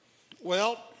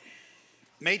Well,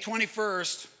 May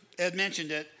 21st, Ed mentioned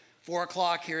it, 4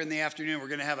 o'clock here in the afternoon, we're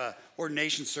going to have an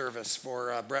ordination service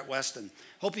for Brett Weston.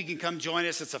 Hope you can come join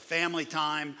us. It's a family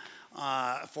time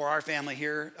for our family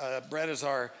here. Brett is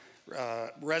our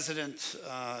resident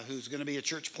who's going to be a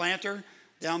church planter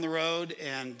down the road,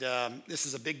 and this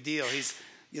is a big deal. He's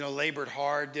labored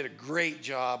hard, did a great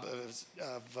job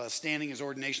of standing his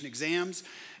ordination exams,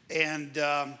 and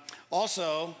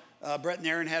also Brett and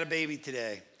Aaron had a baby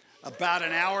today. About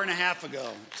an hour and a half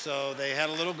ago. So they had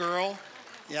a little girl.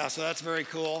 Yeah, so that's very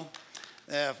cool.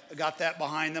 Got that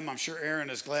behind them. I'm sure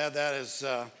Aaron is glad that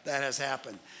has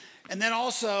happened. And then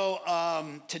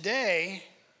also today,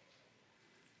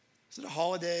 is it a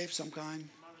holiday of some kind?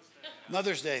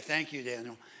 Mother's Day. Thank you,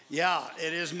 Daniel. Yeah,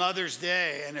 it is Mother's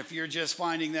Day. And if you're just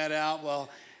finding that out, well,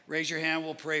 raise your hand.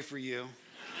 We'll pray for you.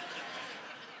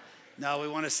 No, we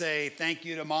want to say thank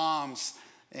you to moms.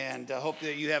 And hope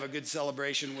that you have a good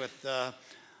celebration with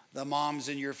the moms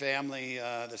in your family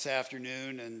this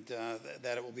afternoon, and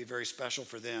that it will be very special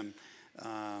for them.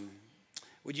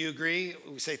 Would you agree?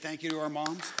 We say thank you to our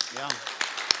moms? Yeah.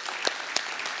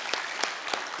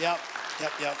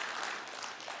 Yep.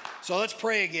 So let's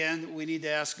pray again. We need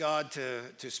to ask God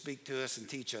to speak to us and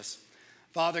teach us.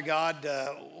 Father God,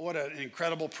 what an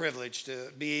incredible privilege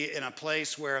to be in a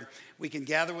place where we can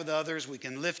gather with others, we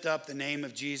can lift up the name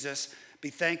of Jesus, be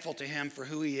thankful to him for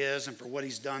who he is and for what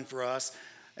he's done for us,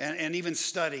 and even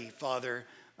study, Father,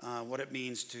 what it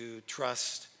means to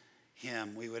trust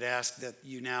him. We would ask that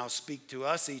you now speak to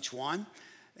us, each one,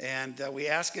 and we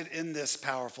ask it in this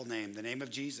powerful name, the name of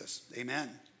Jesus. Amen.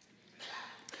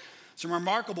 Some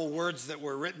remarkable words that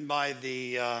were written by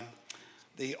the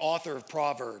author of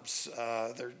Proverbs.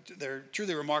 They're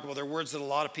truly remarkable. They're words that a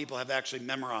lot of people have actually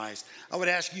memorized. I would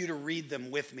ask you to read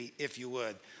them with me, if you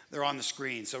would. They're on the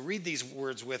screen. So read these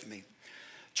words with me.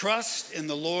 Trust in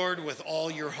the Lord with all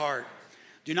your heart.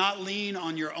 Do not lean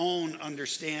on your own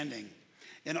understanding.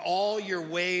 In all your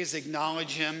ways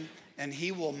acknowledge him, and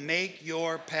he will make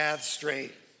your path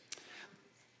straight.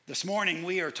 This morning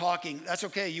we are talking, that's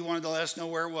okay, you wanted to let us know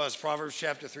where it was, Proverbs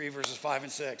chapter 3, verses 5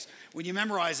 and 6. When you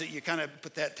memorize it, you kind of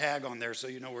put that tag on there so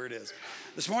you know where it is.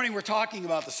 This morning we're talking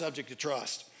about the subject of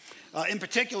trust. In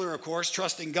particular, of course,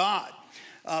 trusting God.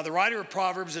 The writer of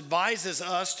Proverbs advises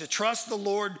us to trust the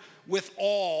Lord with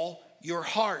all your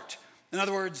heart. In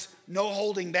other words, no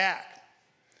holding back,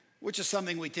 which is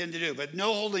something we tend to do. But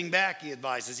no holding back, he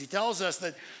advises. He tells us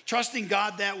that trusting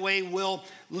God that way will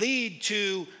lead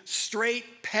to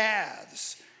straight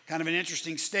paths. Kind of an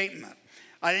interesting statement.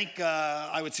 I think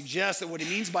I would suggest that what he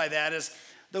means by that is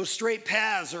those straight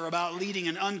paths are about leading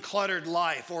an uncluttered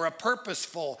life or a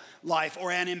purposeful life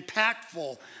or an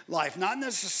impactful life, not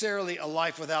necessarily a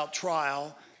life without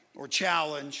trial or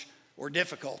challenge or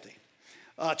difficulty.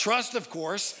 Trust, of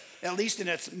course, at least in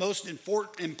its most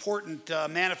important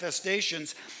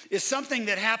manifestations, is something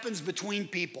that happens between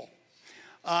people.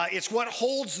 It's what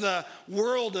holds the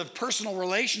world of personal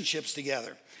relationships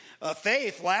together.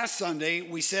 Faith, last Sunday,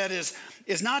 we said,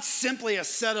 is not simply a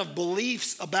set of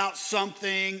beliefs about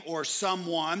something or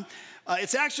someone.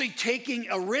 It's actually taking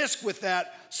a risk with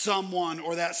that someone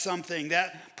or that something,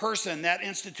 that person, that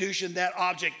institution, that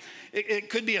object. It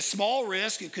could be a small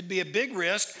risk. It could be a big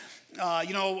risk.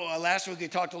 Last week we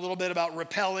talked a little bit about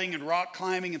rappelling and rock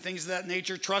climbing and things of that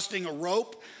nature. Trusting a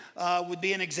rope would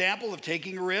be an example of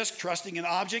taking a risk, trusting an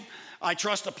object. I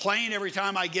trust a plane every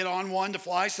time I get on one to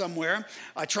fly somewhere.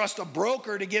 I trust a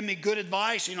broker to give me good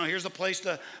advice. Here's a place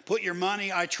to put your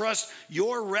money. I trust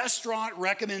your restaurant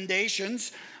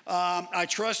recommendations. I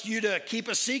trust you to keep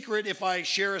a secret if I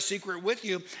share a secret with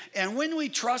you. And when we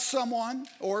trust someone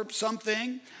or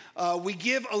something, we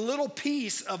give a little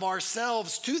piece of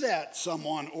ourselves to that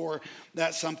someone or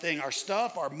that something, our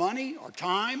stuff, our money, our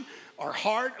time, our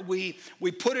heart. We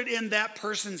put it in that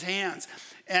person's hands.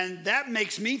 And that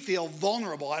makes me feel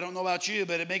vulnerable. I don't know about you,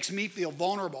 but it makes me feel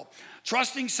vulnerable.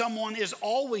 Trusting someone is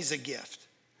always a gift.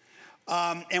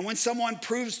 And when someone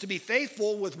proves to be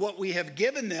faithful with what we have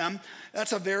given them,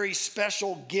 that's a very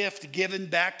special gift given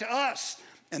back to us.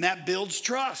 And that builds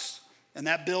trust. And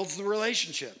that builds the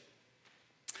relationship.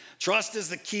 Trust is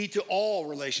the key to all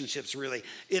relationships, really.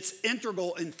 It's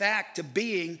integral, in fact, to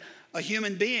being a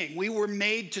human being. We were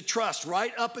made to trust.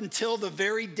 Right up until the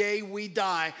very day we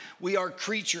die, we are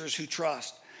creatures who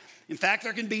trust. In fact,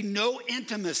 there can be no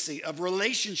intimacy of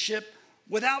relationship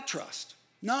without trust.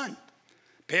 None.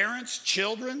 Parents,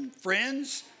 children,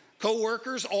 friends,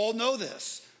 co-workers all know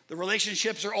this. The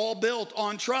relationships are all built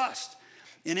on trust.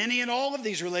 In any and all of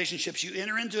these relationships, you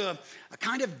enter into a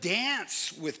kind of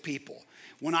dance with people.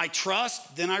 When I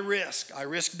trust, then I risk. I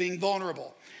risk being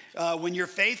vulnerable. When you're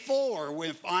faithful, or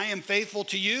if I am faithful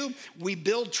to you, we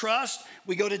build trust.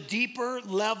 We go to deeper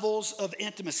levels of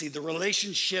intimacy. The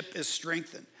relationship is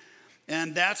strengthened.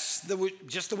 And that's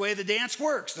just the way the dance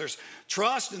works. There's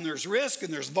trust, and there's risk,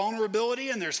 and there's vulnerability,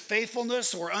 and there's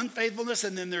faithfulness or unfaithfulness,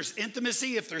 and then there's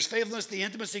intimacy. If there's faithfulness, the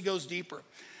intimacy goes deeper.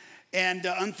 And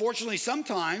unfortunately,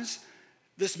 sometimes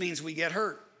this means we get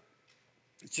hurt.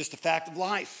 It's just a fact of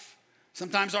life.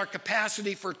 Sometimes our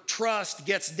capacity for trust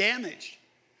gets damaged.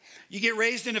 You get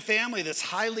raised in a family that's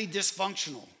highly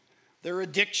dysfunctional. There are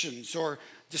addictions or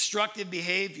destructive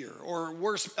behavior or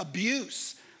worse,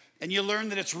 abuse. And you learn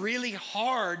that it's really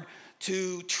hard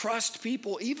to trust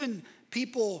people, even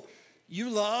people you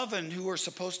love and who are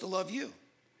supposed to love you.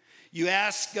 You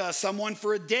ask someone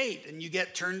for a date and you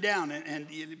get turned down. And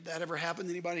that ever happened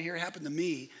to anybody here? It happened to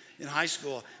me in high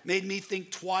school. Made me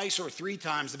think twice or three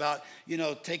times about,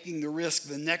 taking the risk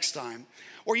the next time.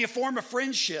 Or you form a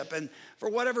friendship, and for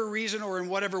whatever reason or in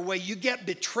whatever way, you get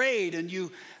betrayed, and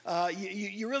you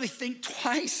really think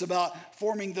twice about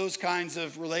forming those kinds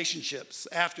of relationships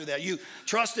after that. You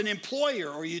trust an employer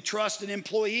or you trust an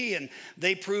employee, and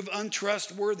they prove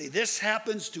untrustworthy. This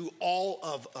happens to all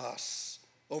of us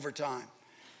over time.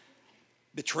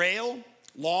 Betrayal,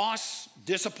 loss,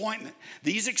 disappointment.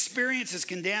 These experiences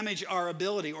can damage our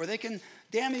ability, or they can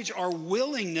damage our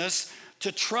willingness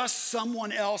to trust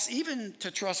someone else, even to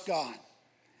trust God.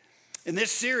 In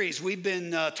this series, we've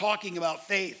been talking about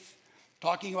faith,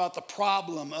 talking about the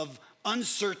problem of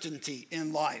uncertainty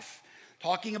in life,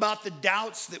 talking about the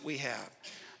doubts that we have.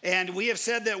 And we have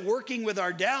said that working with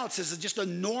our doubts is just a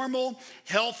normal,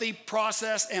 healthy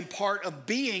process and part of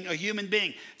being a human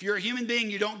being. If you're a human being,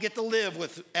 you don't get to live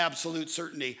with absolute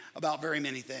certainty about very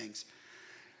many things.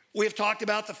 We have talked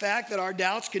about the fact that our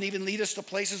doubts can even lead us to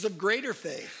places of greater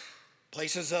faith,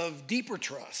 places of deeper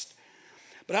trust.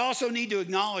 But I also need to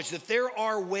acknowledge that there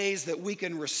are ways that we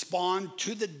can respond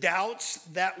to the doubts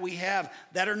that we have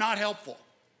that are not helpful.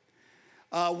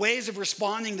 Ways of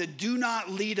responding that do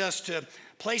not lead us to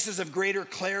places of greater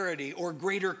clarity or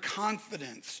greater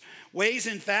confidence. Ways,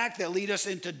 in fact, that lead us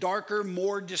into darker,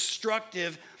 more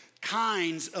destructive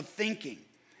kinds of thinking.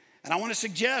 And I want to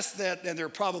suggest that, and there are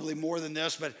probably more than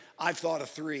this, but I've thought of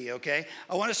three, okay?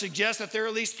 I want to suggest that there are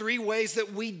at least three ways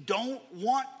that we don't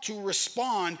want to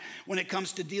respond when it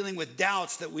comes to dealing with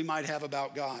doubts that we might have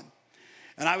about God.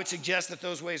 And I would suggest that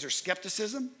those ways are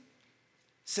skepticism,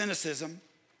 cynicism,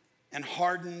 and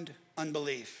hardened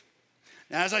unbelief.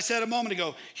 Now, as I said a moment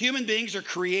ago, human beings are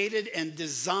created and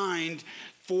designed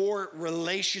for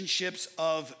relationships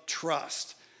of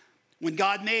trust. When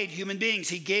God made human beings,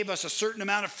 he gave us a certain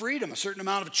amount of freedom, a certain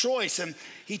amount of choice. And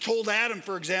he told Adam,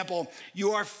 for example,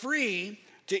 you are free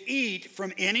to eat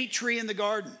from any tree in the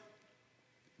garden,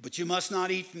 but you must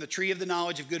not eat from the tree of the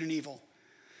knowledge of good and evil.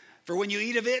 For when you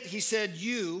eat of it, he said,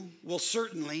 you will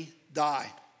certainly die.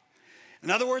 In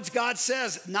other words, God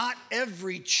says not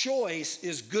every choice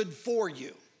is good for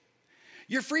you.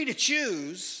 You're free to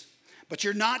choose, but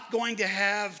you're not going to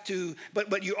have to,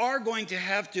 but you are going to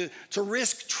have to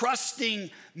risk trusting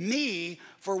me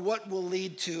for what will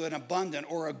lead to an abundant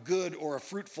or a good or a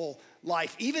fruitful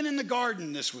life. Even in the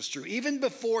garden, this was true. Even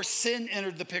before sin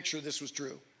entered the picture, this was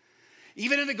true.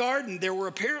 Even in the garden, there were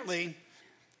apparently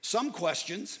some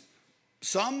questions,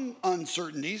 some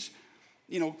uncertainties.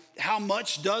 How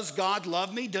much does God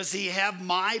love me? Does he have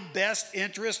my best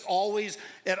interest always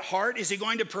at heart? Is he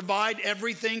going to provide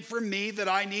everything for me that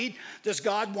I need? Does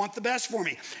God want the best for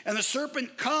me? And the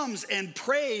serpent comes and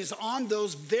preys on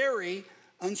those very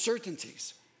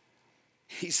uncertainties.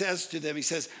 He says to them,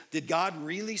 did God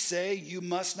really say you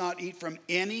must not eat from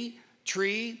any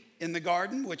tree in the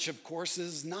garden? Which of course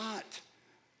is not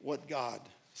what God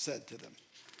said to them.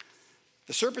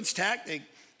 The serpent's tactic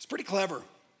is pretty clever.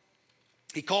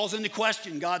 He calls into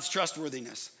question God's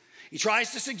trustworthiness. He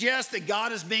tries to suggest that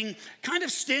God is being kind of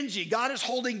stingy. God is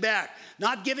holding back,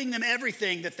 not giving them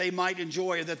everything that they might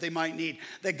enjoy or that they might need.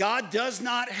 That God does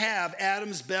not have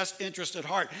Adam's best interest at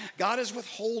heart. God is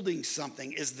withholding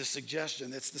something is the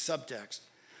suggestion. It's the subtext.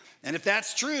 And if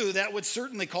that's true, that would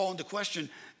certainly call into question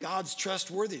God's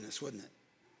trustworthiness, wouldn't it?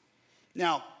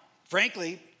 Now,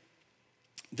 frankly,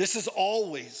 this is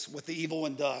always what the evil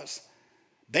one does.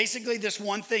 Basically, this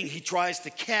one thing, he tries to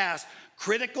cast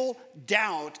critical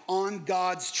doubt on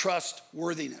God's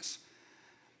trustworthiness.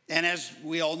 And as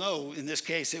we all know, in this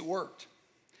case, it worked.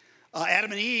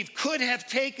 Adam and Eve could have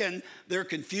taken their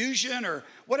confusion or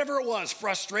whatever it was,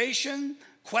 frustration,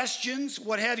 questions,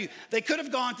 what have you. They could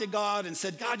have gone to God and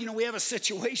said, God, we have a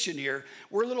situation here.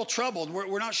 We're a little troubled.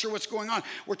 We're not sure what's going on.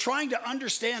 We're trying to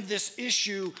understand this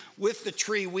issue with the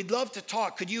tree. We'd love to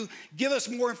talk. Could you give us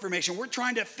more information? We're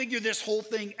trying to figure this whole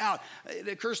thing out. It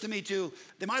occurs to me too,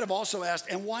 they might have also asked,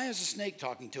 and why is a snake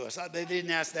talking to us? They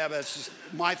didn't ask that, but that's just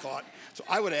my thought. So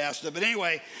I would have asked it. But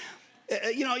anyway,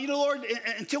 Lord,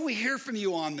 until we hear from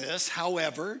you on this,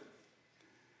 however,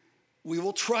 we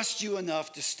will trust you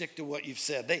enough to stick to what you've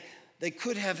said. They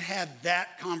could have had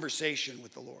that conversation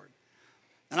with the Lord.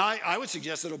 And I would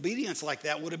suggest that obedience like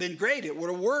that would have been great. It would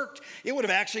have worked. It would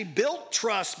have actually built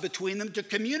trust between them to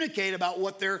communicate about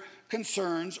what their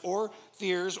concerns or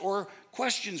fears or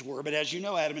questions were. But as you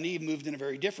know, Adam and Eve moved in a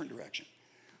very different direction.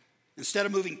 Instead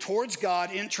of moving towards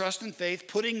God in trust and faith,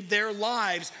 putting their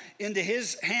lives into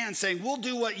his hands, saying, we'll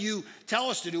do what you tell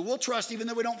us to do. We'll trust even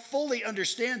though we don't fully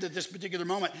understand at this particular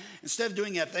moment. Instead of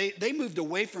doing that, they moved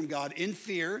away from God in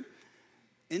fear,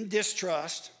 in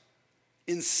distrust,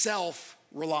 in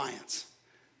self-reliance.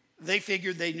 They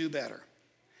figured they knew better.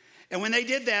 And when they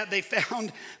did that, they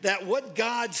found that what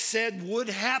God said would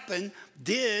happen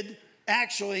did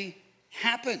actually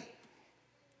happen.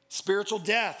 Spiritual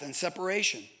death and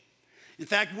separation. In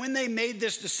fact, when they made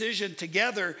this decision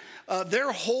together,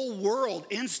 their whole world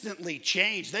instantly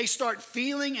changed. They start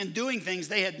feeling and doing things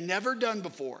they had never done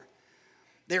before.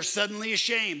 They're suddenly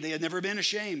ashamed. They had never been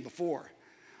ashamed before.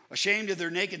 Ashamed of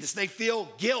their nakedness. They feel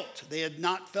guilt. They had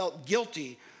not felt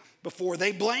guilty before.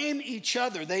 They blame each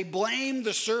other. They blame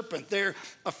the serpent. They're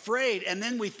afraid. And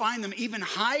then we find them even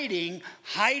hiding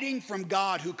from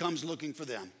God who comes looking for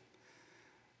them.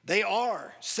 They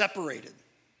are separated.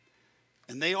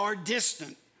 And they are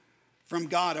distant from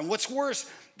God. And what's worse,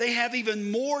 they have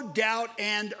even more doubt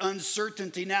and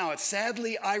uncertainty now. It's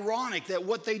sadly ironic that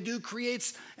what they do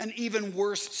creates an even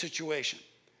worse situation.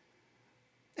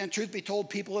 And truth be told,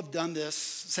 people have done this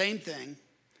same thing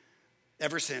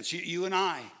ever since. You and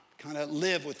I kind of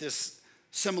live with this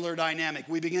similar dynamic.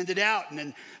 We begin to doubt,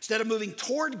 and instead of moving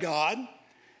toward God,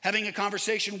 having a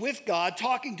conversation with God,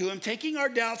 talking to him, taking our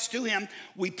doubts to him,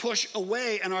 we push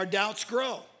away and our doubts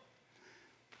grow.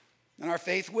 And our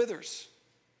faith withers.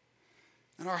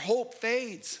 And our hope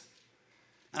fades.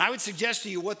 And I would suggest to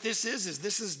you what this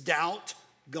is doubt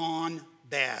gone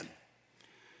bad.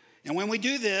 And when we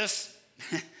do this,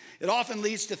 it often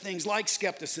leads to things like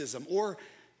skepticism or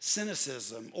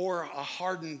cynicism or a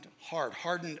hardened heart,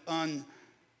 hardened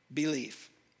unbelief.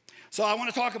 So I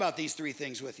want to talk about these three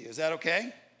things with you. Is that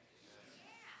okay?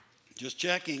 Just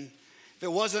checking. If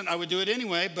it wasn't, I would do it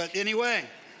anyway. But anyway,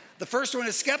 the first one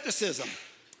is skepticism.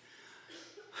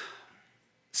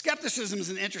 Skepticism is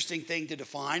an interesting thing to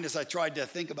define as I tried to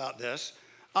think about this.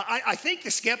 I think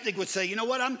the skeptic would say, you know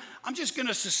what, I'm just going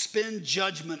to suspend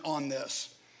judgment on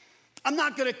this. I'm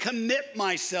not going to commit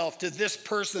myself to this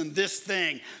person, this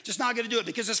thing. Just not going to do it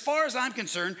because as far as I'm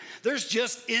concerned, there's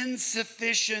just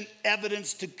insufficient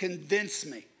evidence to convince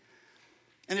me.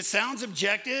 And it sounds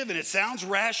objective and it sounds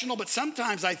rational, but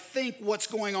sometimes I think what's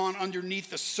going on underneath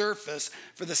the surface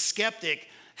for the skeptic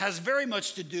has very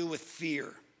much to do with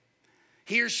fear.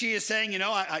 He or she is saying,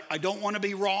 I don't want to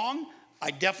be wrong.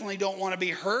 I definitely don't want to be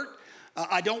hurt.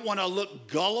 I don't want to look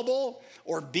gullible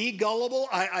or be gullible.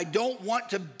 I don't want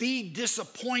to be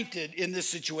disappointed in this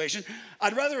situation.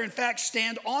 I'd rather, in fact,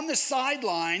 stand on the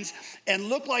sidelines and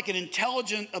look like an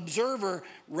intelligent observer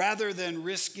rather than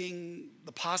risking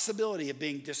the possibility of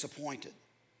being disappointed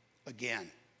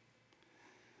again.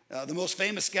 The most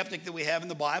famous skeptic that we have in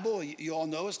the Bible, you all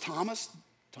know, is Thomas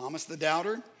the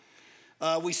doubter.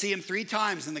 We see him 3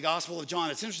 times in the Gospel of John.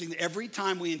 It's interesting that every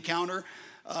time we encounter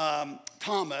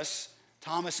Thomas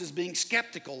is being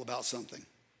skeptical about something.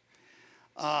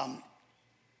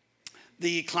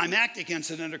 The climactic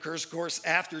incident occurs, of course,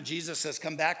 after Jesus has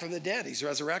come back from the dead. He's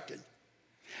resurrected.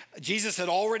 Jesus had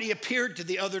already appeared to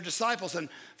the other disciples, and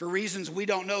for reasons we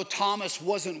don't know, Thomas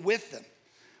wasn't with them.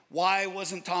 Why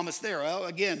wasn't Thomas there? Well,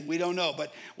 again, we don't know.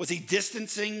 But was he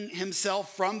distancing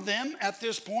himself from them at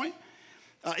this point?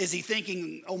 Is he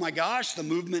thinking, oh my gosh, the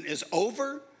movement is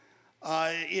over?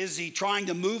 Is he trying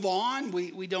to move on?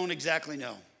 We don't exactly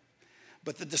know.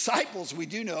 But the disciples, we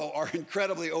do know, are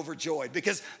incredibly overjoyed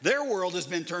because their world has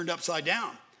been turned upside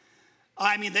down.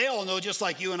 I mean, they all know, just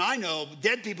like you and I know,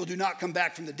 dead people do not come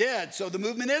back from the dead, so the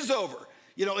movement is over.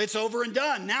 It's over and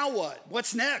done. Now what?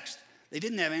 What's next? They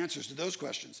didn't have answers to those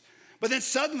questions. But then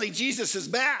suddenly Jesus is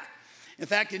back. In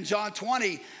fact, in John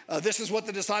 20, this is what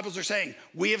the disciples are saying.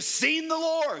 We have seen the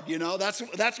Lord.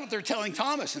 That's what they're telling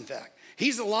Thomas, in fact.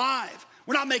 He's alive.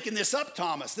 We're not making this up,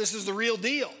 Thomas. This is the real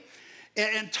deal.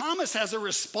 And Thomas has a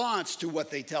response to what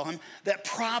they tell him that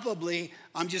probably,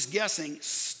 I'm just guessing,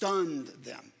 stunned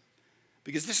them.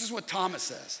 Because this is what Thomas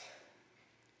says.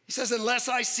 He says, unless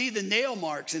I see the nail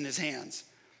marks in his hands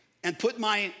and put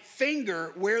my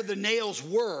finger where the nails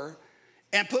were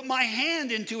and put my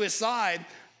hand into his side,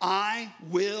 I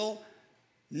will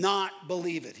not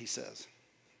believe it, he says.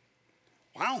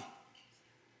 Wow.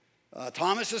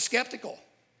 Thomas is skeptical.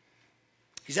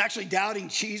 He's actually doubting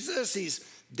Jesus. He's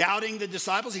doubting the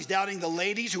disciples. He's doubting the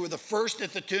ladies who were the first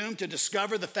at the tomb to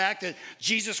discover the fact that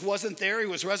Jesus wasn't there. He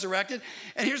was resurrected.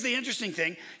 And here's the interesting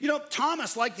thing. You know,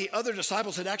 Thomas, like the other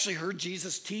disciples, had actually heard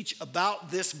Jesus teach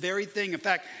about this very thing. In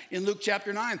fact, in Luke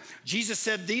chapter 9, Jesus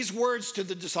said these words to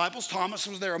the disciples. Thomas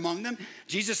was there among them.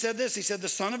 Jesus said this. He said, the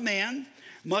Son of Man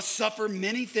must suffer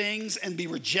many things and be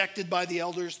rejected by the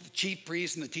elders, the chief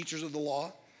priests, and the teachers of the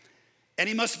law. And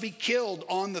he must be killed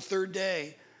on the third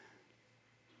day,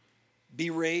 be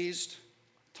raised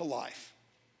to life.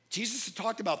 Jesus had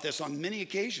talked about this on many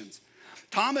occasions.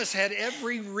 Thomas had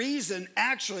every reason,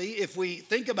 actually, if we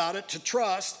think about it, to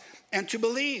trust and to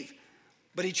believe.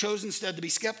 But he chose instead to be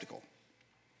skeptical.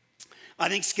 I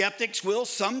think skeptics will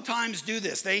sometimes do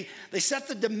this. They set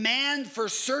the demand for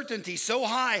certainty so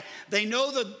high, they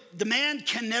know the demand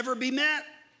can never be met.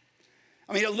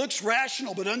 I mean, it looks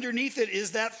rational, but underneath it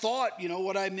is that thought, you know,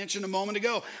 what I mentioned a moment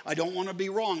ago. I don't want to be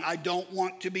wrong. I don't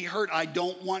want to be hurt. I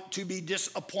don't want to be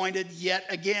disappointed yet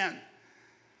again.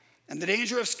 And the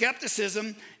danger of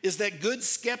skepticism is that good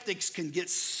skeptics can get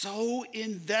so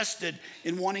invested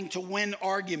in wanting to win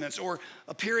arguments or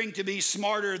appearing to be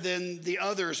smarter than the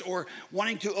others or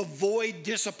wanting to avoid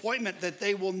disappointment that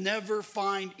they will never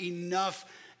find enough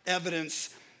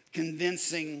evidence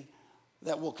convincing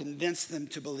that will convince them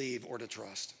to believe or to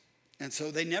trust. And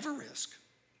so they never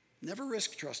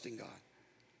risk trusting God.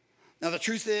 Now the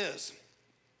truth is,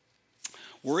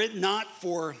 were it not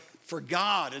for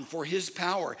God and for his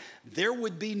power, there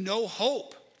would be no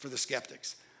hope for the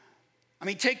skeptics. I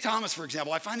mean, take Thomas, for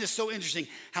example. I find this so interesting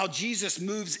how Jesus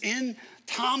moves in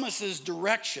Thomas's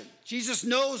direction. Jesus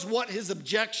knows what his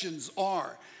objections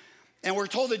are. And we're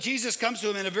told that Jesus comes to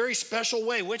him in a very special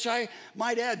way, which I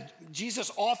might add,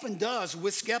 Jesus often does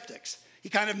with skeptics. He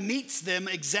kind of meets them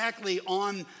exactly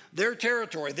on their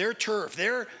territory, their turf,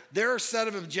 their set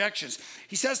of objections.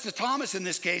 He says to Thomas in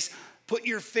this case, put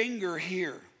your finger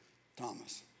here,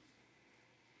 Thomas.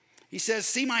 He says,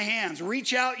 see my hands,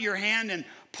 reach out your hand and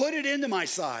put it into my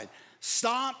side.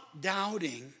 Stop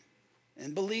doubting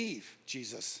and believe,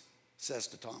 Jesus says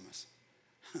to Thomas.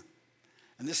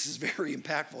 And this is very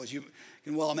impactful, as you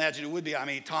can well imagine it would be. I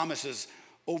mean, Thomas is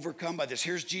overcome by this.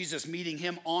 Here's Jesus meeting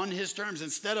him on his terms.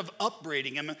 Instead of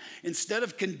upbraiding him, instead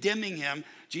of condemning him,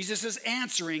 Jesus is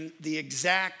answering the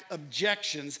exact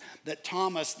objections that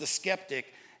Thomas the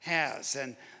skeptic has.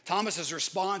 And Thomas's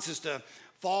response is to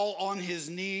fall on his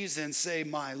knees and say,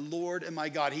 my Lord and my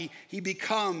God. He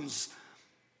becomes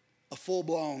a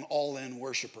full-blown, all-in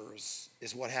worshiper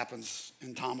is what happens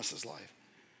in Thomas's life.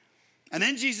 And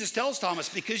then Jesus tells Thomas,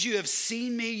 because you have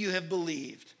seen me, you have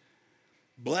believed.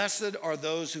 Blessed are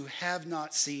those who have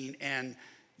not seen and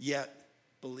yet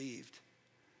believed.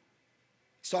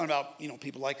 He's talking about,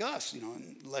 people like us,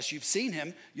 unless you've seen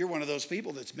him, you're one of those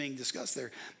people that's being discussed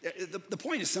there. The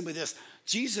point is simply this.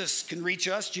 Jesus can reach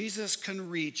us. Jesus can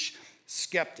reach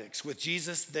skeptics. With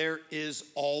Jesus, there is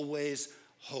always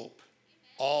hope.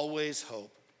 Always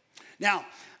hope. Now,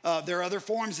 there are other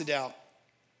forms of doubt.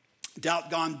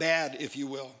 Doubt gone bad, if you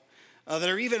will, that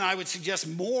are even, I would suggest,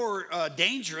 more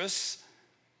dangerous,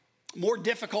 more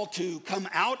difficult to come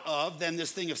out of than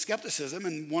this thing of skepticism,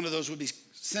 and one of those would be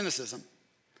cynicism.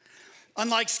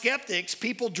 Unlike skeptics,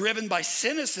 people driven by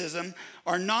cynicism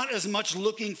are not as much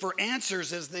looking for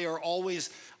answers as they are always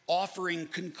offering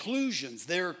conclusions,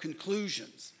 their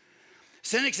conclusions.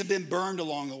 Cynics have been burned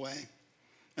along the way.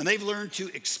 And they've learned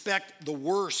to expect the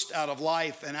worst out of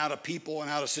life and out of people and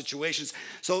out of situations.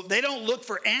 So they don't look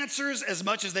for answers as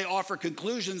much as they offer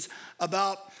conclusions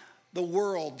about the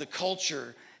world, the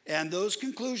culture. And those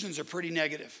conclusions are pretty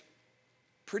negative.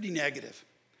 Pretty negative.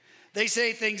 They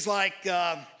say things like,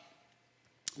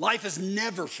 life is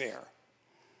never fair.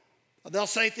 They'll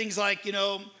say things like,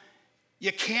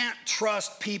 you can't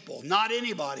trust people. Not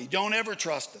anybody. Don't ever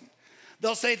trust them.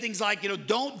 They'll say things like,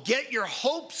 don't get your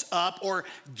hopes up or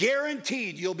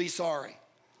guaranteed you'll be sorry.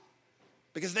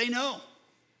 Because they know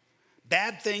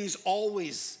bad things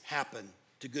always happen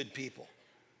to good people.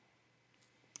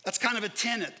 That's kind of a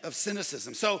tenet of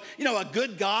cynicism. So, a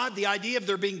good God, the idea of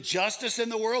there being justice in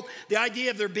the world, the idea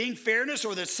of there being fairness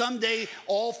or that someday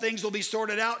all things will be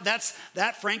sorted out,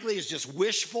 that frankly is just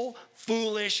wishful,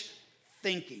 foolish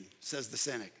thinking, says the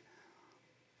cynic.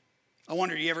 I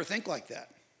wonder, do you ever think like that?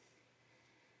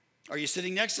 Are you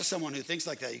sitting next to someone who thinks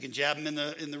like that? You can jab them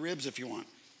in the ribs if you want.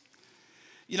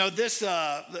 You know,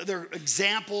 there are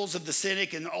examples of the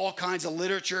cynic in all kinds of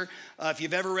literature. If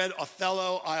you've ever read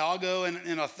Othello, Iago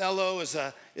in Othello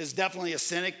is definitely a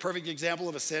cynic, perfect example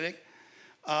of a cynic.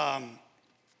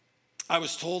 I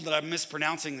was told that I'm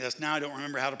mispronouncing this. Now I don't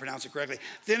remember how to pronounce it correctly.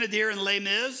 Thénardier in Les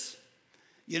Mis,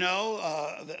 you know,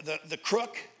 the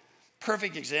crook,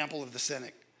 perfect example of the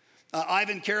cynic.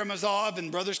 Ivan Karamazov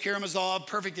and Brothers Karamazov,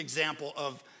 perfect example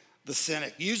of the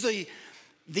cynic. Usually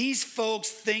these folks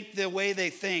think the way they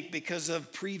think because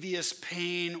of previous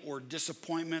pain or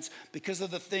disappointments, because of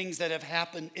the things that have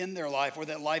happened in their life or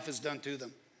that life has done to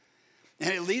them.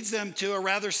 And it leads them to a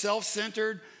rather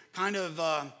self-centered, kind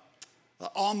of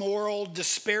amoral,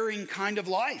 despairing kind of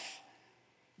life.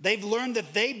 They've learned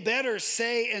that they better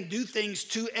say and do things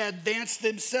to advance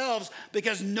themselves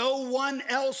because no one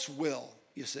else will,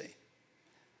 you see.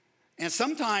 And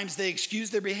sometimes they excuse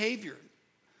their behavior,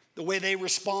 the way they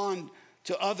respond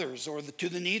to others or to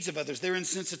the needs of others, their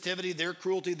insensitivity, their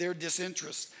cruelty, their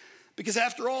disinterest. Because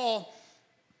after all,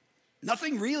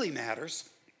 nothing really matters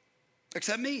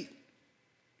except me,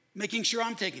 making sure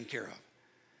I'm taken care of.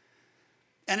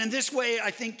 And in this way,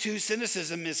 I think too,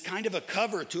 cynicism is kind of a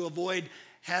cover to avoid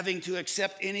having to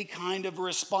accept any kind of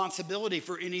responsibility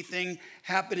for anything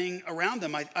happening around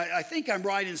them. I think I'm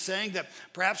right in saying that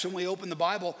perhaps when we open the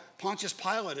Bible, Pontius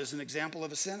Pilate is an example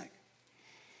of a cynic.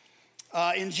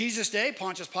 In Jesus' day,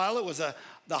 Pontius Pilate was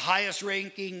the highest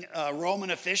ranking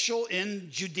Roman official in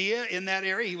Judea, in that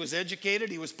area. He was educated,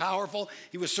 he was powerful,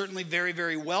 he was certainly very,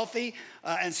 very wealthy.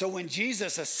 And so when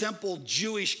Jesus, a simple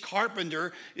Jewish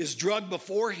carpenter, is drugged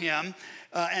before him,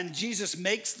 and Jesus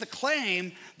makes the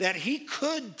claim that he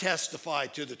could testify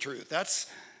to the truth.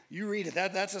 You read it,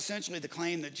 that's essentially the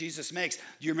claim that Jesus makes.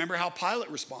 Do you remember how Pilate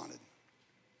responded?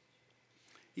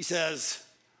 He says,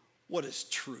 "What is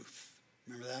truth?"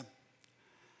 Remember that?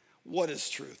 What is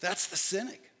truth? That's the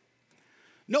cynic.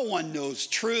 No one knows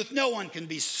truth. No one can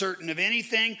be certain of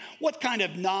anything. What kind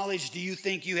of knowledge do you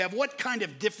think you have? What kind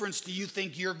of difference do you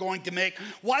think you're going to make?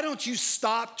 Why don't you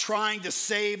stop trying to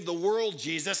save the world,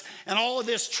 Jesus, and all of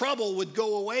this trouble would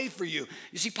go away for you?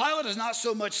 You see, Pilate is not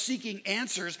so much seeking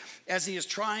answers as he is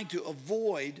trying to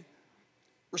avoid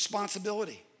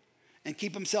responsibility and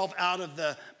keep himself out of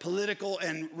the political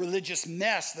and religious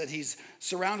mess that he's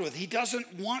surrounded with. He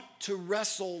doesn't want to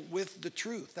wrestle with the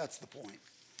truth. That's the point.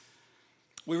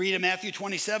 We read in Matthew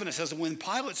 27, it says, when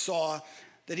Pilate saw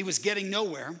that he was getting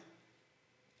nowhere,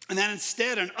 and that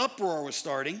instead an uproar was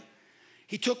starting,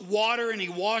 he took water and he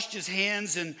washed his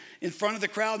hands in front of the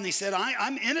crowd, and he said,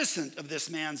 I'm innocent of this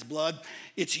man's blood.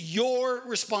 It's your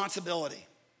responsibility.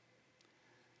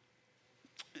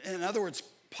 In other words,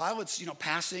 Pilate's,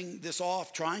 passing this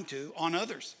off, trying to, on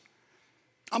others.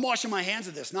 I'm washing my hands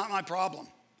of this, not my problem.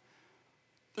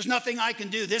 There's nothing I can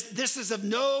do. This is of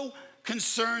no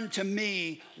concern to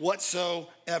me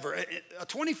whatsoever. A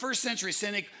 21st century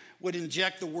cynic would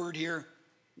inject the word here,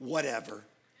 whatever.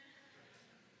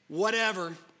 Whatever.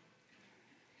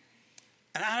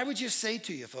 And I would just say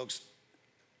to you, folks,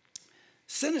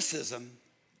 cynicism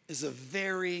is a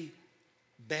very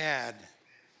bad,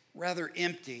 rather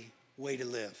empty way to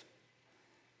live.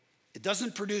 It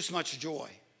doesn't produce much joy.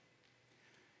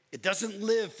 It doesn't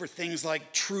live for things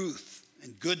like truth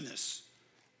and goodness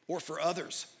or for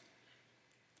others.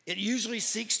 It usually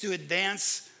seeks to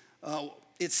advance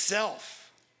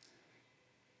itself,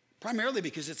 primarily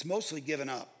because it's mostly given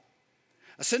up.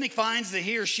 A cynic finds that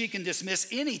he or she can dismiss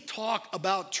any talk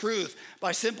about truth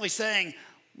by simply saying,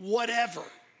 whatever,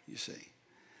 you see.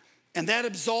 And that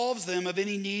absolves them of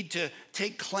any need to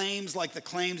take claims like the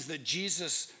claims that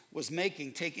Jesus was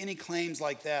making, take any claims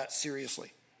like that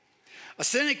seriously. A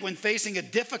cynic, when facing a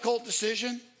difficult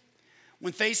decision,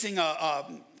 when facing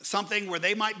something where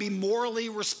they might be morally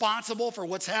responsible for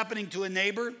what's happening to a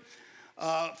neighbor,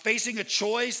 facing a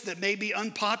choice that may be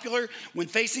unpopular, when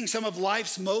facing some of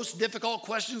life's most difficult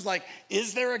questions like,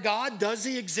 is there a God? Does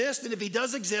he exist? And if he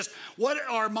does exist, what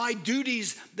are my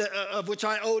duties of which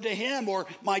I owe to him, or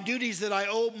my duties that I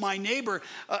owe my neighbor?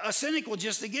 A cynic will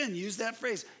just, again, use that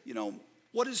phrase,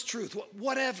 what is truth?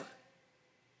 Whatever.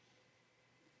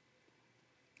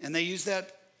 And they use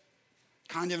that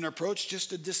kind of an approach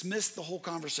just to dismiss the whole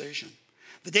conversation.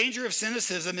 The danger of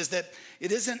cynicism is that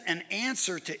it isn't an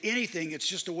answer to anything. It's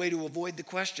just a way to avoid the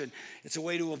question. It's a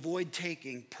way to avoid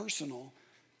taking personal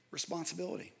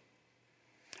responsibility.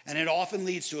 And it often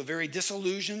leads to a very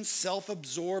disillusioned,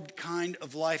 self-absorbed kind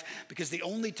of life, because the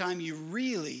only time you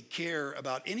really care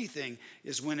about anything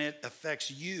is when it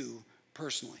affects you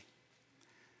personally.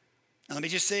 And let me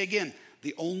just say again,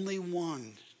 the only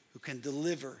one who can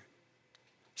deliver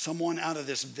someone out of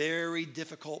this very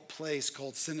difficult place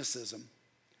called cynicism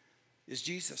is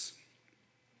Jesus.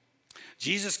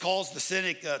 Jesus calls the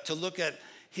cynic to look at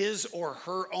his or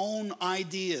her own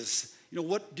ideas.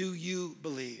 What do you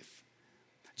believe?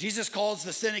 Jesus calls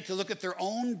the cynic to look at their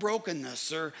own brokenness,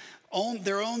 their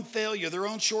own failure, their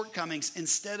own shortcomings,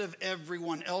 instead of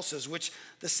everyone else's, which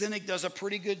the cynic does a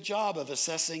pretty good job of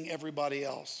assessing everybody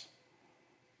else.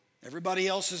 Everybody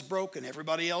else is broken.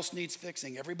 Everybody else needs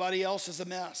fixing. Everybody else is a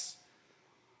mess.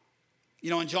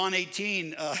 In John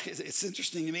 18, it's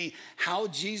interesting to me how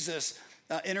Jesus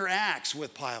interacts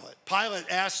with Pilate. Pilate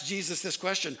asks Jesus this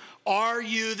question, "Are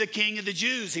you the king of the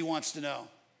Jews?" He wants to know.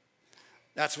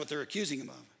 That's what they're accusing him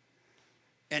of.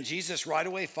 And Jesus right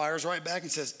away fires right back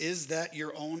and says, "Is that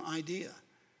your own idea?"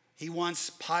 He wants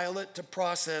Pilate to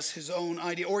process his own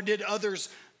idea. "Or did others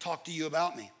talk to you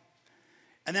about me?"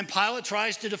 And then Pilate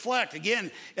tries to deflect. Again,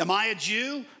 "Am I a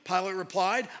Jew?" Pilate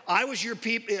replied, "It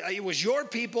was your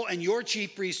people and your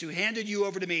chief priest who handed you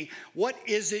over to me. What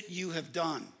is it you have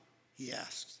done?" he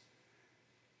asks.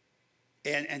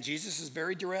 And Jesus is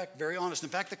very direct, very honest. In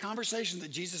fact, the conversation that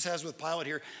Jesus has with Pilate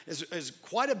here is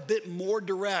quite a bit more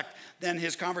direct than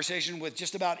his conversation with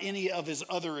just about any of his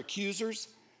other accusers,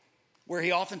 where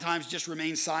he oftentimes just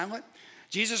remains silent.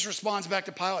 Jesus responds back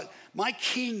to Pilate, "My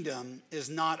kingdom is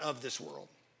not of this world.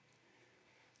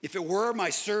 If it were, my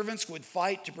servants would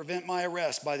fight to prevent my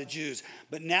arrest by the Jews.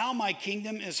 But now my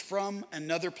kingdom is from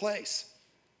another place."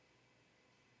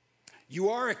 "You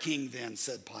are a king then,"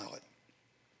 said Pilate.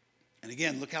 And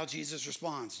again, look how Jesus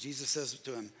responds. Jesus says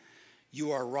to him,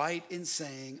 "You are right in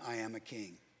saying I am a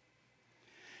king.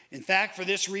 In fact, for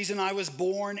this reason I was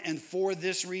born, and for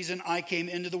this reason I came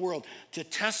into the world, to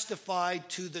testify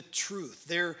to the truth."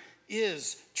 There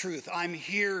is truth. I'm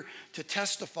here to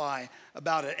testify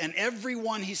about it. And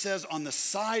everyone, he says, on the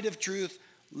side of truth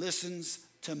listens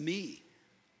to me.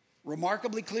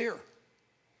 Remarkably clear,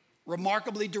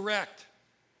 remarkably direct.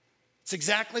 It's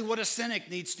exactly what a cynic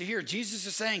needs to hear. Jesus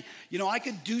is saying, I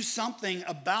could do something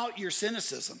about your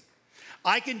cynicism.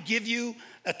 I can give you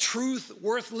a truth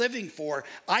worth living for.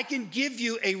 I can give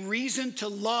you a reason to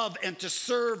love and to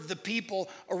serve the people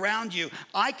around you.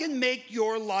 I can make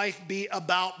your life be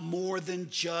about more than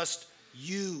just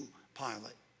you,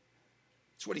 Pilate.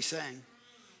 That's what he's saying.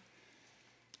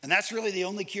 And that's really the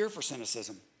only cure for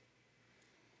cynicism.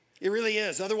 It really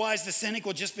is. Otherwise, the cynic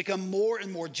will just become more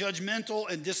and more judgmental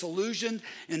and disillusioned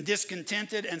and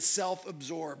discontented and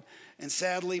self-absorbed. And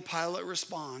sadly, Pilate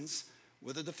responds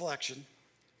with a deflection.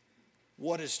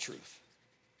 What is truth?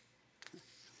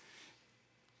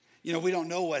 We don't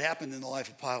know what happened in the life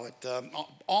of Pilate.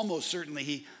 Almost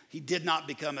certainly he did not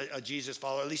become a Jesus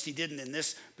follower. At least he didn't in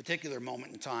this particular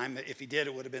moment in time. If he did,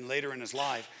 it would have been later in his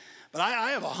life. But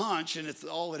I have a hunch, and it's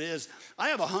all it is. I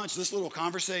have a hunch this little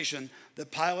conversation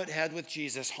that Pilate had with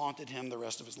Jesus haunted him the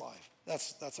rest of his life.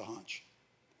 That's a hunch.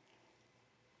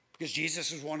 Because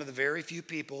Jesus was one of the very few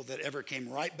people that ever came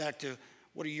right back to,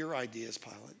 what are your ideas,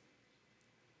 Pilate?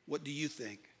 What do you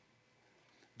think?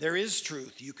 There is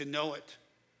truth. You can know it.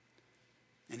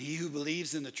 And he who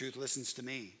believes in the truth listens to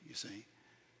me, you see.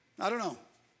 I don't know.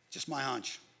 Just my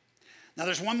hunch. Now,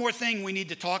 there's one more thing we need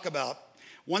to talk about.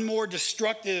 One more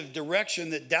destructive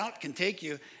direction that doubt can take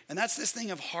you, and that's this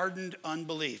thing of hardened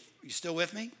unbelief. You still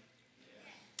with me?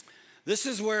 This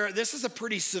is a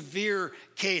pretty severe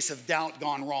case of doubt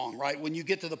gone wrong, right? When you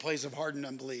get to the place of hardened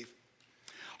unbelief.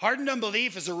 Hardened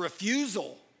unbelief is a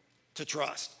refusal to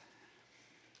trust.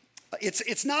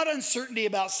 It's not uncertainty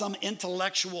about some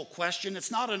intellectual question.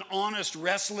 It's not an honest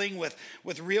wrestling with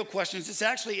real questions. It's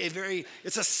actually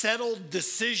it's a settled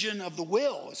decision of the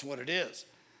will is what it is.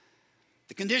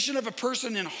 The condition of a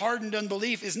person in hardened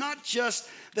unbelief is not just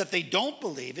that they don't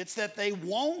believe, it's that they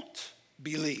won't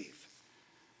believe.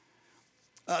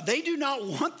 They do not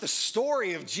want the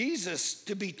story of Jesus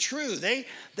to be true. They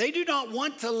do not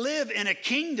want to live in a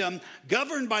kingdom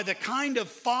governed by the kind of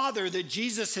father that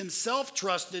Jesus himself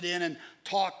trusted in and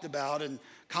talked about and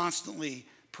constantly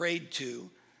prayed to.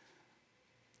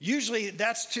 Usually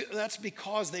that's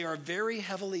because they are very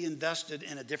heavily invested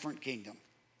in a different kingdom.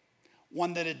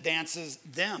 One that advances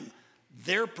them,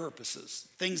 their purposes,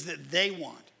 things that they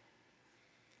want.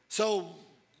 So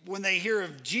when they hear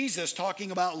of Jesus talking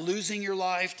about losing your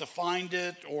life to find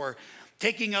it, or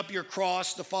taking up your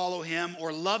cross to follow him,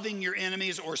 or loving your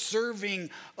enemies, or serving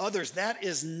others, that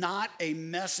is not a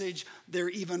message they're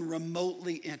even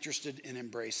remotely interested in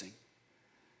embracing.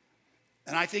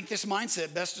 And I think this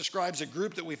mindset best describes a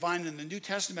group that we find in the New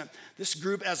Testament. This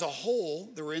group as a whole,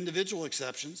 there were individual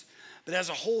exceptions, but as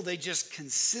a whole, they just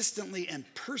consistently and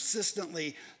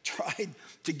persistently tried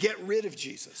to get rid of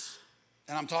Jesus.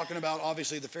 And I'm talking about,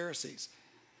 obviously, the Pharisees.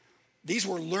 These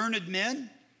were learned men.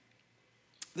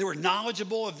 They were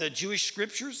knowledgeable of the Jewish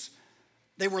scriptures.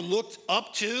 They were looked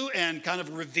up to and kind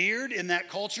of revered in that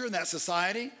culture, in that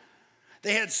society.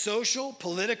 They had social,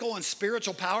 political, and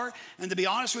spiritual power. And to be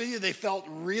honest with you, they felt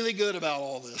really good about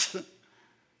all this.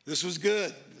 This was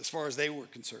good as far as they were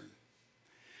concerned.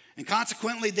 And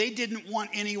consequently, they didn't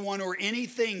want anyone or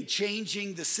anything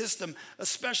changing the system,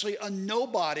 especially a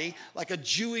nobody like a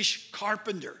Jewish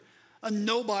carpenter, a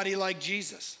nobody like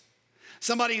Jesus,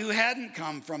 somebody who hadn't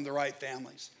come from the right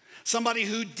families, somebody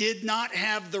who did not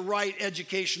have the right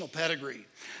educational pedigree,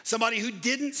 somebody who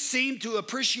didn't seem to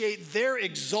appreciate their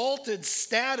exalted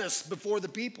status before the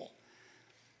people.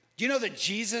 Do you know that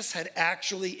Jesus had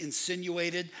actually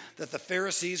insinuated that the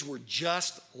Pharisees were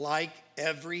just like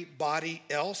everybody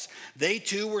else? They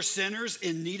too were sinners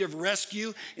in need of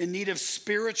rescue, in need of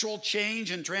spiritual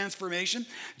change and transformation.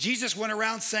 Jesus went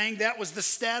around saying that was the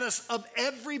status of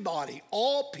everybody,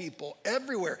 all people,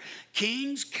 everywhere.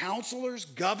 Kings, counselors,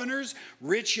 governors,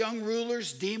 rich young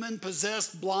rulers,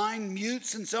 demon-possessed, blind,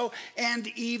 mutes, and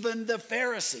even the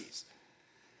Pharisees.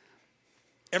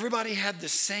 Everybody had the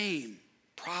same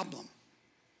problem.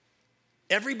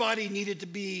 Everybody needed to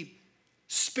be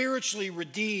spiritually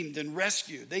redeemed and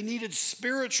rescued. They needed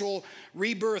spiritual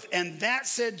rebirth. And that,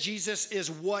 said Jesus,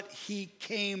 is what he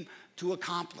came to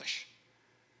accomplish.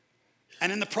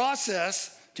 And in the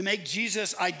process, to make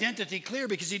Jesus' identity clear,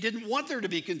 because he didn't want there to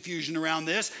be confusion around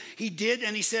this, he did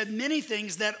and he said many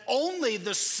things that only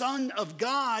the Son of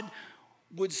God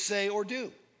would say or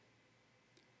do.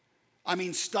 I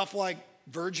mean, stuff like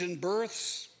virgin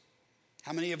births.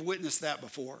 How many have witnessed that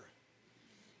before?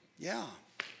 Yeah.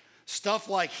 Stuff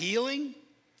like healing,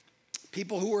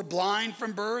 people who were blind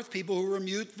from birth, people who were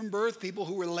mute from birth, people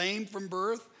who were lame from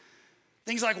birth.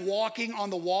 Things like walking on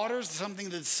the waters, something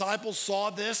the disciples saw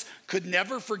this, could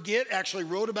never forget, actually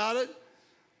wrote about it.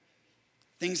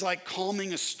 Things like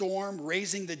calming a storm,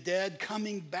 raising the dead,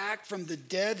 coming back from the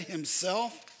dead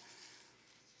himself.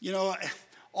 You know,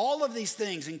 all of these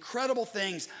things, incredible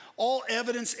things, all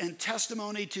evidence and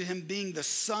testimony to him being the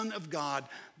Son of God,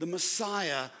 the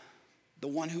Messiah, the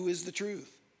one who is the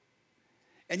truth.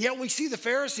 And yet we see the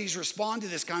Pharisees respond to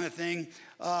this kind of thing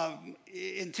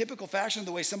in typical fashion,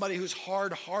 the way somebody who's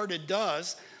hard-hearted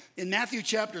does. In Matthew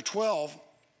chapter 12,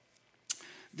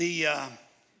 I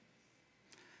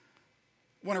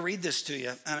want to read this to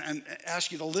you and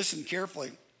ask you to listen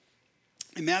carefully.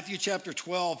 In Matthew chapter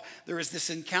 12, there is this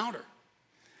encounter.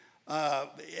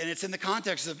 And it's in the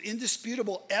context of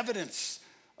indisputable evidence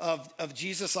of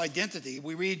Jesus' identity.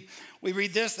 We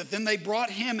read this, that then they brought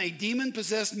him a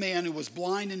demon-possessed man who was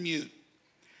blind and mute,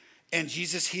 and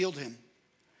Jesus healed him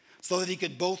so that he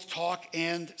could both talk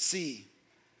and see.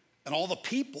 And all the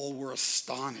people were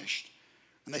astonished.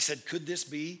 And they said, could this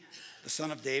be the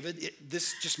Son of David?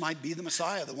 This just might be the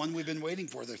Messiah, the one we've been waiting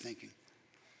for, they're thinking.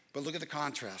 But look at the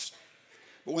contrast.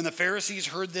 But when the Pharisees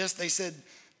heard this, they said,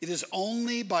 it is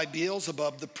only by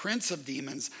Beelzebub, the prince of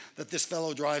demons, that this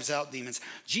fellow drives out demons.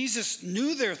 Jesus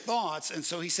knew their thoughts, and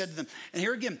so he said to them, and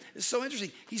here again, it's so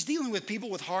interesting. He's dealing with people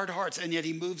with hard hearts, and yet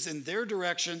he moves in their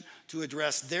direction to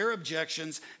address their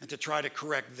objections and to try to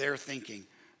correct their thinking.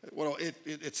 Well,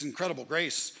 it's incredible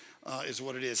grace is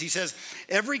what it is. He says,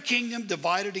 every kingdom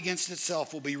divided against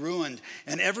itself will be ruined,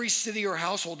 and every city or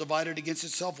household divided against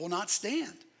itself will not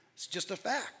stand. It's just a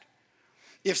fact.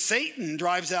 If Satan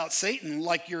drives out Satan,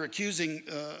 like you're accusing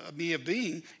me of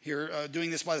being here, doing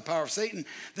this by the power of Satan,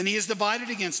 then he is divided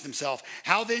against himself.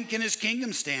 How then can his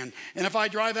kingdom stand? And if I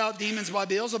drive out demons by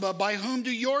Beelzebub, by whom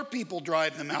do your people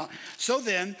drive them out? So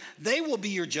then, they will be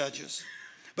your judges.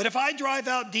 But if I drive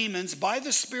out demons by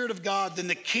the Spirit of God, then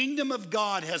the kingdom of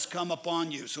God has come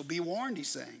upon you. So be warned, he's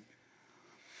saying.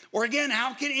 Or again,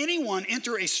 how can anyone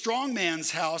enter a strong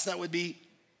man's house, that would be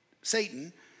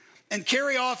Satan, and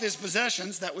carry off his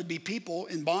possessions, that would be people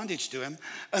in bondage to him,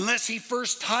 unless he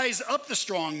first ties up the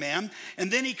strong man,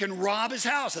 and then he can rob his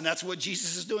house. And that's what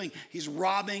Jesus is doing. He's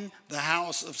robbing the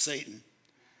house of Satan.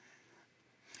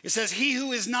 It says, he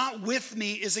who is not with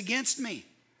me is against me.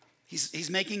 He's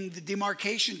making the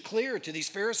demarcation clear to these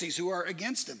Pharisees who are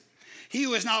against him. He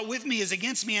who is not with me is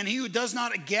against me, and he who does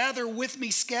not gather with me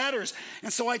scatters.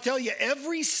 And so I tell you,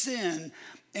 every sin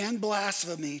and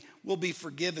blasphemy will be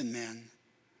forgiven men.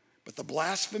 But the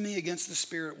blasphemy against the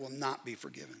Spirit will not be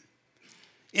forgiven.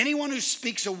 Anyone who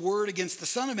speaks a word against the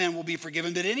Son of Man will be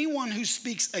forgiven, but anyone who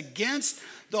speaks against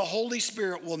the Holy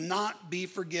Spirit will not be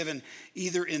forgiven,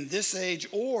 either in this age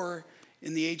or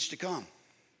in the age to come.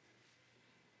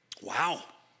 Wow.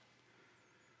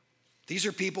 These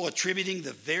are people attributing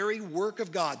the very work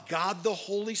of God, God the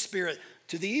Holy Spirit,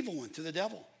 to the evil one, to the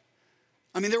devil.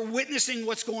 I mean, they're witnessing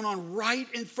what's going on right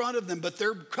in front of them, but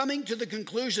they're coming to the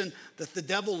conclusion that the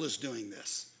devil is doing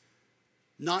this,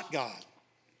 not God.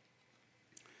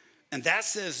 And that,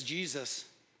 says Jesus,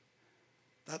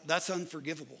 that's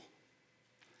unforgivable.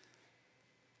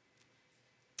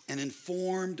 An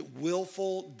informed,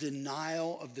 willful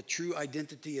denial of the true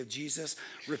identity of Jesus,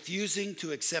 refusing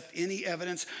to accept any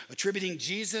evidence, attributing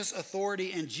Jesus'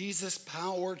 authority and Jesus'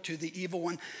 power to the evil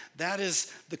one. That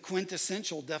is the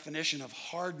quintessential definition of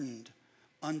hardened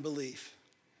unbelief.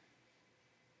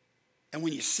 And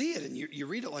when you see it and you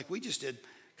read it like we just did,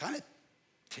 kind of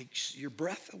takes your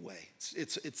breath away.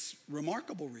 It's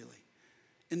remarkable, really,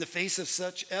 in the face of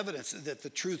such evidence that the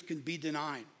truth can be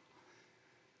denied.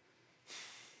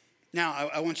 Now,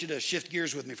 I want you to shift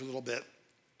gears with me for a little bit,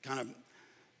 kind of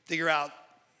figure out,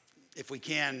 if we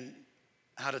can,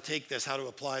 how to take this, how to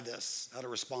apply this, how to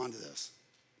respond to this.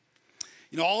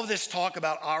 You know, all of this talk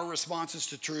about our responses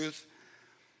to truth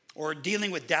or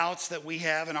dealing with doubts that we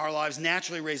have in our lives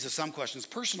naturally raises some questions,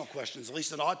 personal questions, at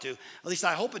least it ought to. At least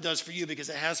I hope it does for you, because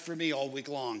it has for me all week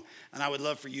long. And I would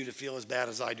love for you to feel as bad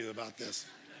as I do about this.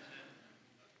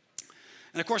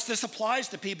 And of course, this applies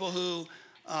to people who,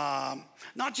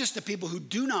 not just to people who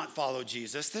do not follow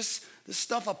Jesus. This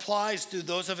stuff applies to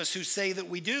those of us who say that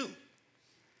we do.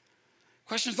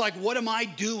 Questions like, what am I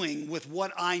doing with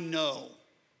what I know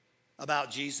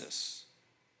about Jesus?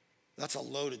 That's a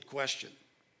loaded question.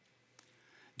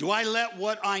 Do I let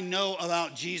what I know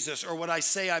about Jesus, or what I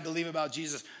say I believe about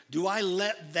Jesus, do I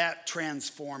let that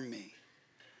transform me?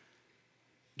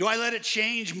 Do I let it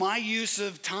change my use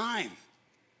of time?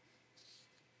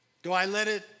 Do I let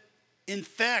it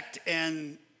infect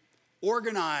and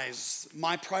organize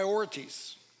my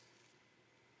priorities?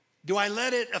 Do I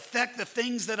let it affect the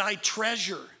things that I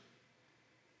treasure?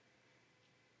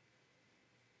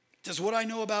 Does what I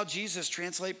know about Jesus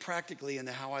translate practically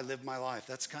into how I live my life?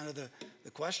 That's kind of the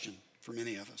question for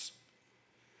many of us.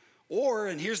 Or,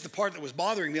 and here's the part that was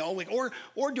bothering me all week,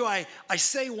 or do I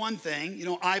say one thing, you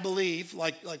know, I believe,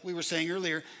 like we were saying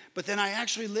earlier, but then I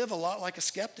actually live a lot like a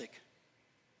skeptic.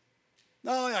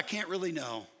 No, I can't really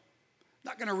know.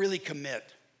 Not going to really commit.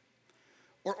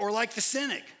 Or like the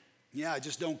cynic. Yeah, I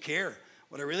just don't care.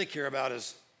 What I really care about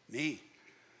is me.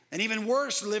 And even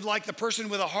worse, live like the person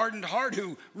with a hardened heart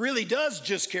who really does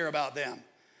just care about them.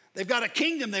 They've got a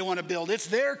kingdom they want to build. It's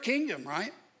their kingdom,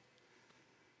 right?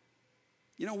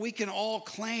 You know, we can all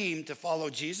claim to follow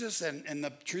Jesus, and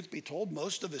the truth be told,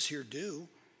 most of us here do.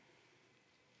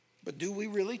 But do we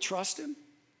really trust him?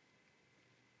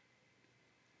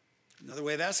 Another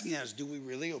way of asking that is, do we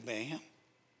really obey him?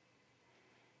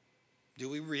 Do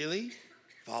we really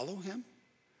follow him?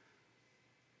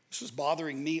 This was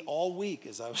bothering me all week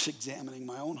as I was examining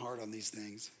my own heart on these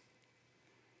things.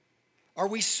 Are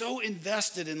we so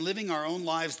invested in living our own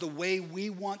lives the way we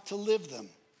want to live them,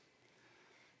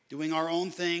 doing our own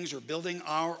things or building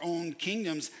our own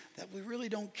kingdoms, that we really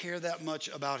don't care that much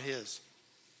about his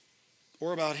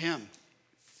or about him?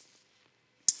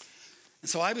 And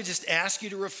so I would just ask you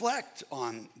to reflect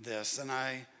on this. And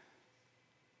I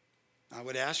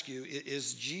would ask you,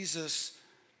 is Jesus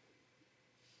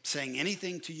saying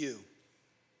anything to you?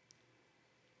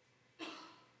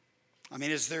 I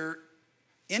mean, is there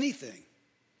anything,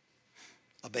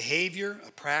 a behavior,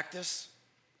 a practice,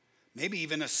 maybe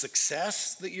even a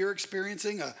success that you're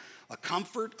experiencing, a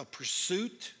comfort, a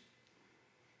pursuit,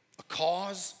 a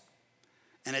cause,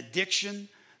 an addiction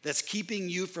that's keeping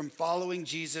you from following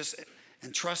Jesus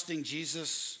and trusting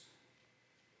Jesus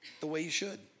the way you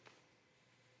should?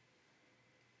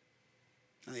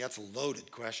 I think that's a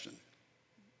loaded question.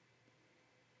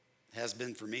 Has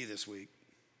been for me this week.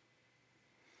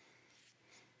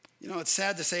 You know, it's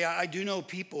sad to say, I do know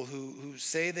people who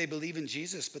say they believe in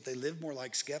Jesus, but they live more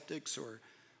like skeptics or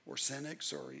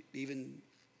cynics, or even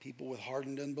people with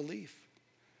hardened unbelief.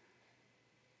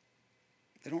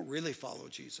 They don't really follow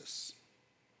Jesus.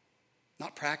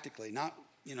 Not practically, not,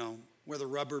 you know, where the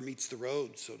rubber meets the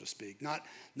road, so to speak.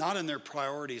 Not in their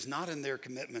priorities, not in their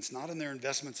commitments, not in their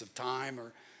investments of time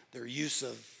or their use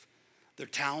of their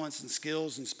talents and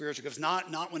skills and spiritual gifts,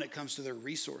 not when it comes to their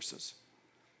resources.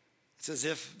 It's as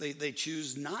if they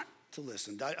choose not to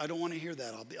listen. I don't want to hear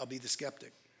that. I'll be the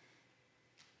skeptic.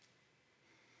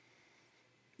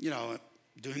 You know,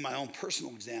 doing my own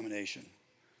personal examination,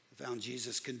 I found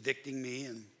Jesus convicting me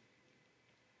and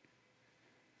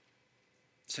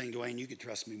saying, Dwayne, you could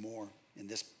trust me more in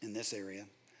this area. Do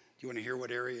you want to hear what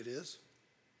area it is?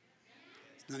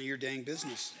 It's none of your dang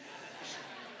business.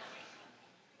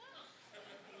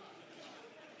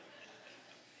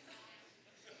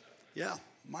 Yeah,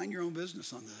 mind your own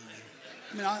business on that.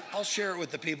 I mean, I'll share it with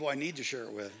the people I need to share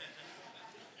it with.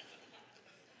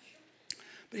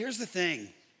 But here's the thing.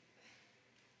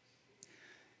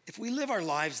 If we live our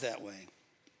lives that way,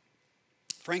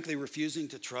 frankly, refusing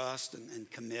to trust and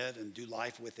commit and do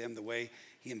life with him the way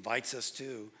he invites us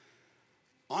to,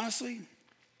 honestly,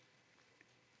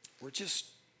 we're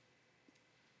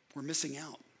missing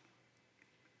out.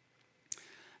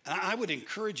 And I would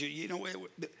encourage you,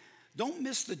 don't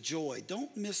miss the joy,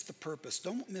 don't miss the purpose,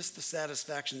 don't miss the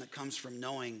satisfaction that comes from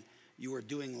knowing you are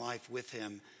doing life with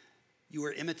him, you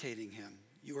are imitating him,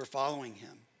 you are following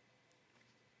him,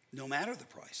 no matter the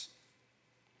price.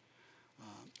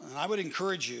 And I would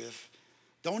encourage you,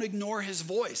 don't ignore his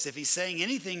voice. If he's saying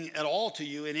anything at all to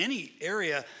you in any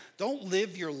area, don't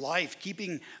live your life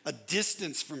keeping a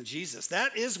distance from Jesus.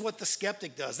 That is what the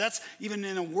skeptic does. That's even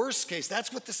in a worse case,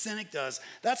 that's what the cynic does.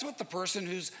 That's what the person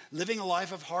who's living a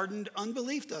life of hardened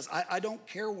unbelief does. I don't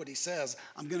care what he says.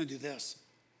 I'm going to do this.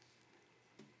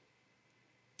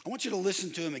 I want you to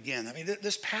listen to him again. I mean,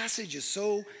 this passage is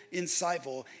so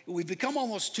insightful. We've become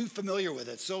almost too familiar with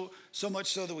it, so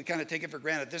much so that we kind of take it for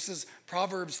granted. This is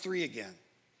Proverbs 3 again.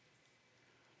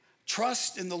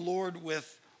 Trust in the Lord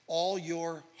with all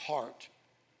your heart.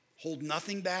 Hold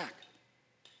nothing back.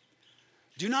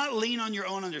 Do not lean on your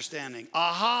own understanding.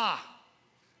 Aha!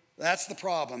 That's the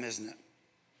problem, isn't it?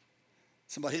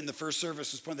 Somebody in the first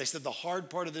service was pointing, they said the hard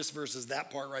part of this verse is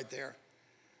that part right there.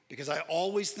 Because I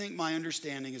always think my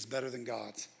understanding is better than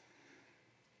God's.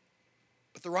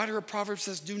 But the writer of Proverbs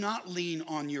says, do not lean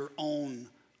on your own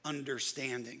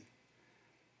understanding.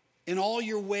 In all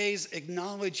your ways,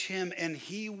 acknowledge him, and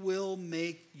he will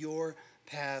make your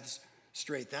paths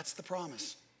straight. That's the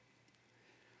promise.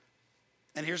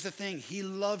 And here's the thing. He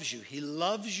loves you. He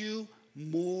loves you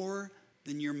more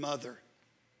than your mother.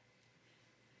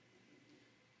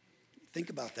 Think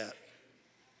about that.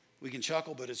 We can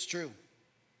chuckle, but it's true.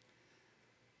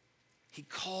 He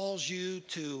calls you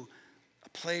to a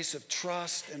place of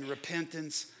trust and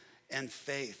repentance and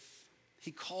faith.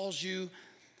 He calls you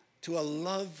to a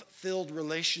love-filled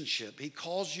relationship. He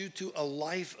calls you to a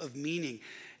life of meaning.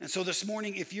 And so this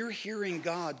morning, if you're hearing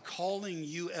God calling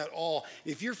you at all,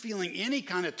 if you're feeling any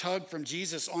kind of tug from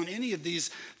Jesus on any of these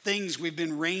things we've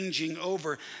been ranging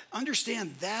over,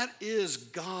 understand that is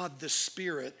God the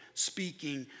Spirit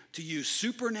speaking to you,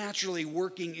 supernaturally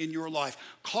working in your life,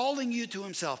 calling you to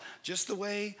himself, just the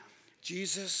way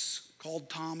Jesus called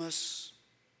Thomas,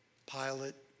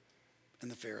 Pilate,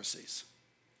 and the Pharisees.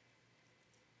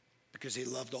 Because he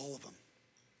loved all of them,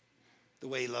 the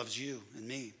way he loves you and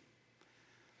me.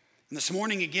 And this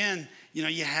morning, again,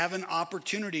 you have an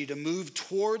opportunity to move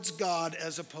towards God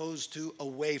as opposed to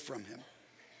away from him.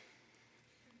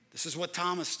 This is what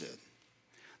Thomas did.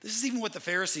 This is even what the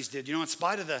Pharisees did. In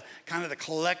spite of the kind of the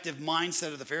collective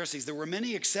mindset of the Pharisees, there were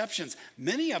many exceptions.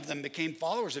 Many of them became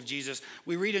followers of Jesus.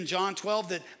 We read in John 12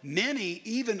 that many,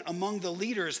 even among the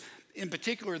leaders, in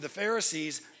particular the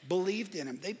Pharisees, believed in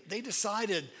him. They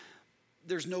decided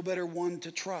there's no better one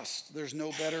to trust. There's no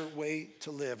better way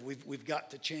to live. We've got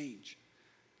to change.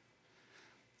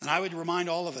 And I would remind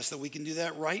all of us that we can do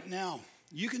that right now.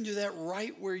 You can do that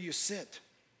right where you sit.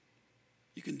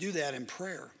 You can do that in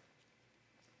prayer.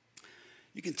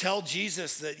 You can tell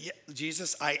Jesus that,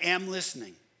 Jesus, I am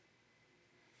listening.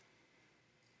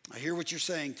 I hear what you're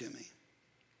saying to me.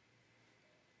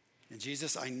 And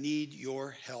Jesus, I need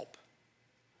your help.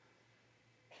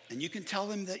 And you can tell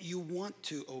him that you want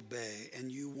to obey and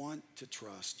you want to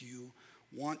trust. You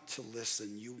want to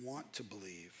listen. You want to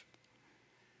believe.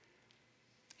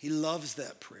 He loves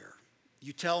that prayer.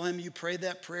 You tell him you pray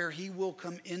that prayer, he will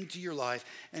come into your life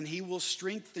and he will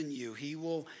strengthen you. He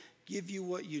will give you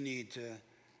what you need to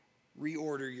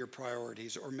reorder your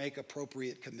priorities or make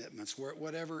appropriate commitments,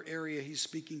 whatever area he's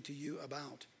speaking to you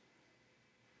about.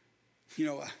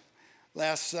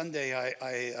 Last Sunday I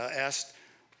asked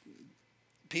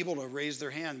people to raise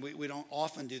their hand. We don't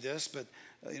often do this, but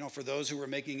for those who were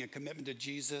making a commitment to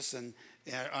Jesus and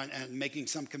making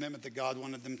some commitment that God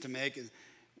wanted them to make,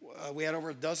 we had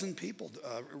over a dozen people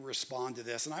respond to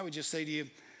this. And I would just say to you,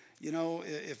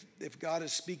 if God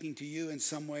is speaking to you in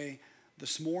some way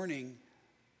this morning,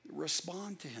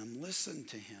 respond to him, listen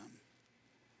to him.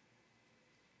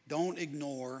 Don't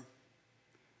ignore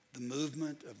the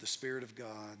movement of the Spirit of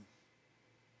God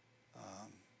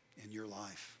in your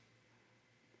life.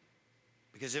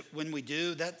 Because when we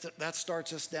do, that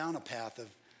starts us down a path of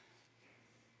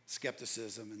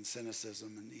skepticism and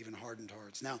cynicism and even hardened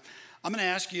hearts. Now, I'm going to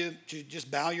ask you to just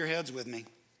bow your heads with me.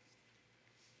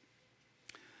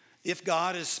 If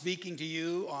God is speaking to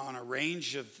you on a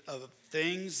range of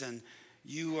things and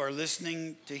you are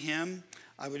listening to him,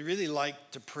 I would really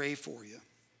like to pray for you.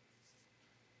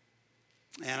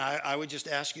 And I would just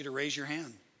ask you to raise your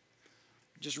hand.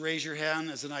 just raise your hand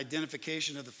as an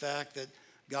identification of the fact that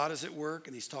God is at work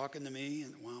and he's talking to me.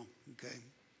 And wow, okay,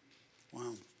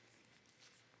 wow.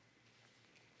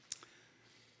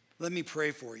 Let me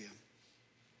pray for you.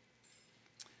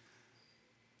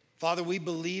 Father, we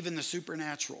believe in the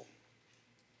supernatural.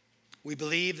 We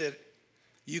believe that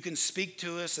you can speak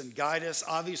to us and guide us,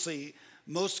 obviously,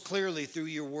 most clearly through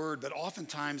your word, but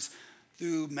oftentimes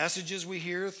through messages we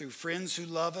hear, through friends who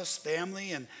love us,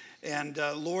 family. And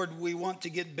Lord, we want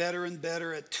to get better and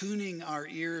better at tuning our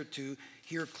ear to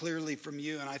hear clearly from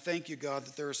you. And I thank you, God,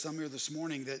 that there are some here this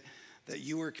morning that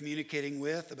you are communicating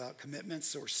with about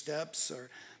commitments or steps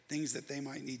or things that they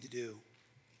might need to do.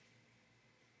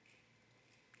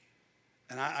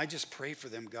 And I just pray for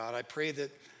them, God. I pray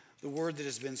that the word that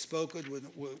has been spoken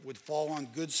would fall on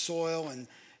good soil,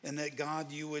 and that,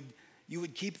 God, you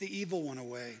would keep the evil one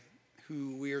away,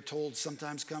 who we are told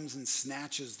sometimes comes and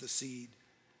snatches the seed.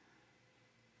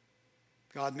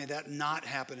 God, may that not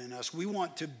happen in us. We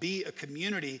want to be a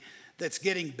community that's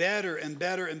getting better and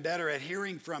better and better at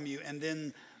hearing from you and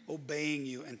then obeying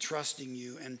you and trusting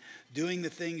you and doing the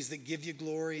things that give you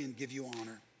glory and give you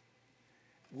honor.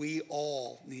 We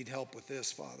all need help with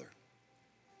this, Father.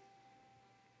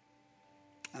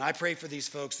 And I pray for these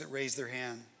folks that raise their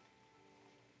hand.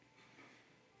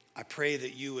 I pray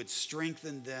that you would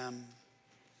strengthen them,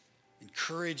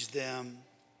 encourage them,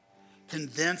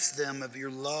 convince them of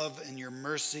your love and your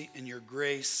mercy and your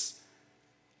grace.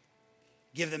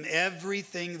 Give them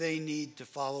everything they need to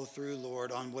follow through,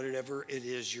 Lord, on whatever it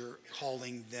is you're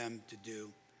calling them to do.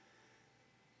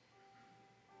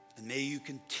 And may you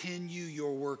continue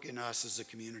your work in us as a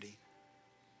community.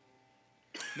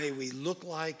 May we look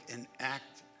like and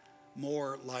act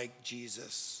more like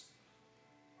Jesus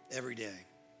every day.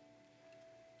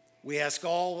 We ask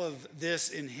all of this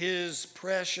in his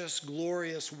precious,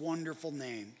 glorious, wonderful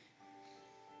name.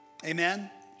 Amen.